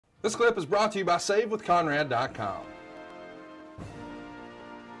This clip is brought to you by SaveWithConrad.com.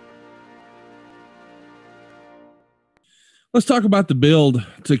 Let's talk about the build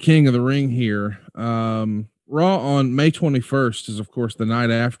to King of the Ring here. Raw on May 21st is, of course, the night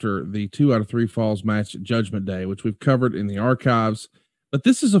after the 2 out of 3 Falls match at Judgment Day, which we've covered in the archives. But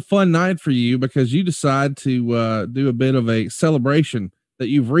this is a fun night for you because you decide to do a bit of a celebration that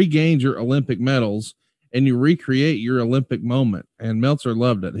you've regained your Olympic medals and you recreate your Olympic moment. And Meltzer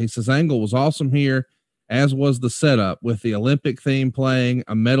loved it. He says Angle was awesome here, as was the setup with the Olympic theme playing,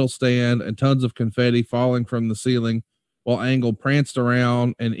 a medal stand, and tons of confetti falling from the ceiling while Angle pranced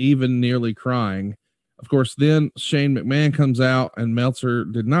around and even nearly crying. Of course, then Shane McMahon comes out, and Meltzer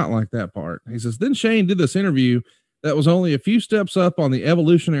did not like that part. He says, then Shane did this interview that was only a few steps up on the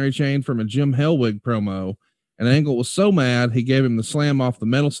evolutionary chain from a Jim Hellwig promo, and Angle was so mad he gave him the slam off the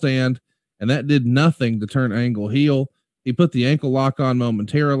medal stand, and that did nothing to turn Angle heel. He put the ankle lock on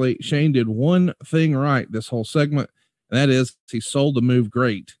momentarily. Shane did one thing right this whole segment, and that is he sold the move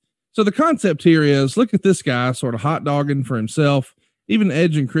great. So the concept here is, look at this guy sort of hot dogging for himself. Even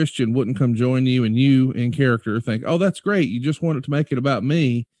Edge and Christian wouldn't come join you, and you in character think, oh, that's great. You just wanted to make it about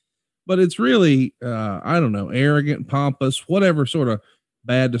me. But it's really, I don't know, arrogant, pompous, whatever sort of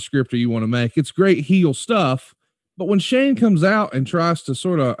bad descriptor you want to make. It's great heel stuff. But when Shane comes out and tries to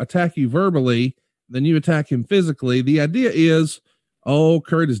sort of attack you verbally, then you attack him physically. The idea is, oh,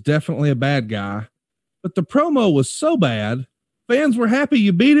 Kurt is definitely a bad guy. But the promo was so bad, fans were happy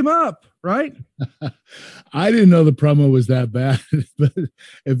you beat him up, right? I didn't know the promo was that bad, but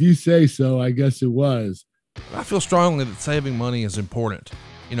if you say so, I guess it was. I feel strongly that saving money is important.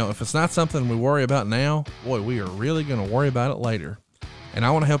 You know, if it's not something we worry about now, boy, we are really going to worry about it later. And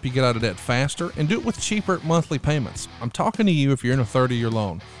I want to help you get out of debt faster and do it with cheaper monthly payments. I'm talking to you if you're in a 30-year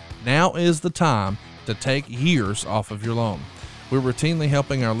loan. Now is the time to take years off of your loan. We're routinely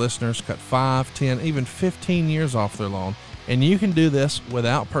helping our listeners cut 5, 10, even 15 years off their loan. And you can do this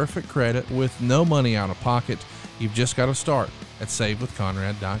without perfect credit with no money out of pocket. You've just got to start at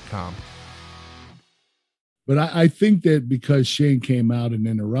SaveWithConrad.com. But I think that because Shane came out and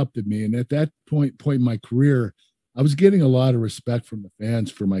interrupted me, and at that point in my career, I was getting a lot of respect from the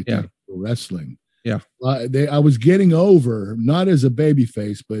fans for my technical wrestling. Yeah. I was getting over, not as a baby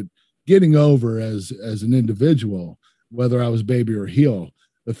face, but getting over as an individual, whether I was baby or heel.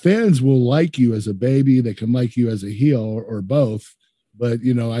 The fans will like you as a baby. They can like you as a heel or both. But,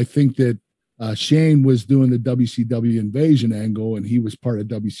 you know, I think that Shane was doing the WCW invasion angle, and he was part of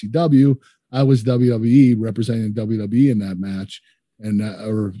WCW. I was WWE, representing WWE in that match, and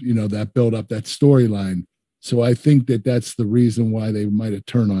that built up that storyline. So I think that that's the reason why they might have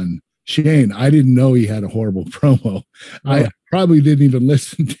turned on Shane. I didn't know he had a horrible promo. I probably didn't even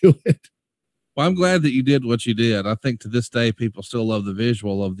listen to it. Well, I'm glad that you did what you did. I think to this day, people still love the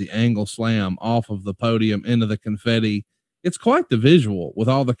visual of the angle slam off of the podium into the confetti. It's quite the visual with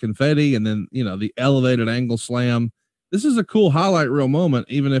all the confetti and then, you know, the elevated angle slam. This is a cool highlight reel moment,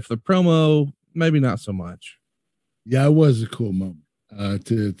 even if the promo, maybe not so much. Yeah, it was a cool moment.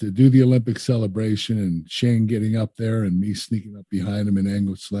 To do the Olympic celebration and Shane getting up there and me sneaking up behind him and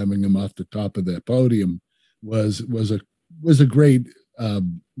angle slamming him off the top of that podium was a great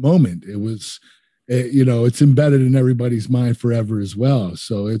moment. It was, it's embedded in everybody's mind forever as well.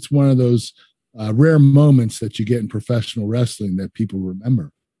 So it's one of those rare moments that you get in professional wrestling that people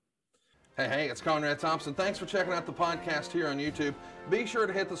remember. Hey, it's Conrad Thompson. Thanks for checking out the podcast here on YouTube. Be sure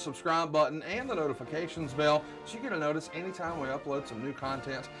to hit the subscribe button and the notifications bell so you get a notice anytime we upload some new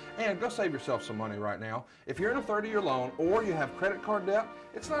content. And go save yourself some money right now. If you're in a 30-year loan or you have credit card debt,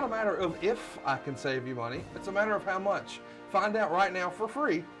 it's not a matter of if I can save you money. It's a matter of how much. Find out right now for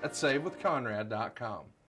free at SaveWithConrad.com.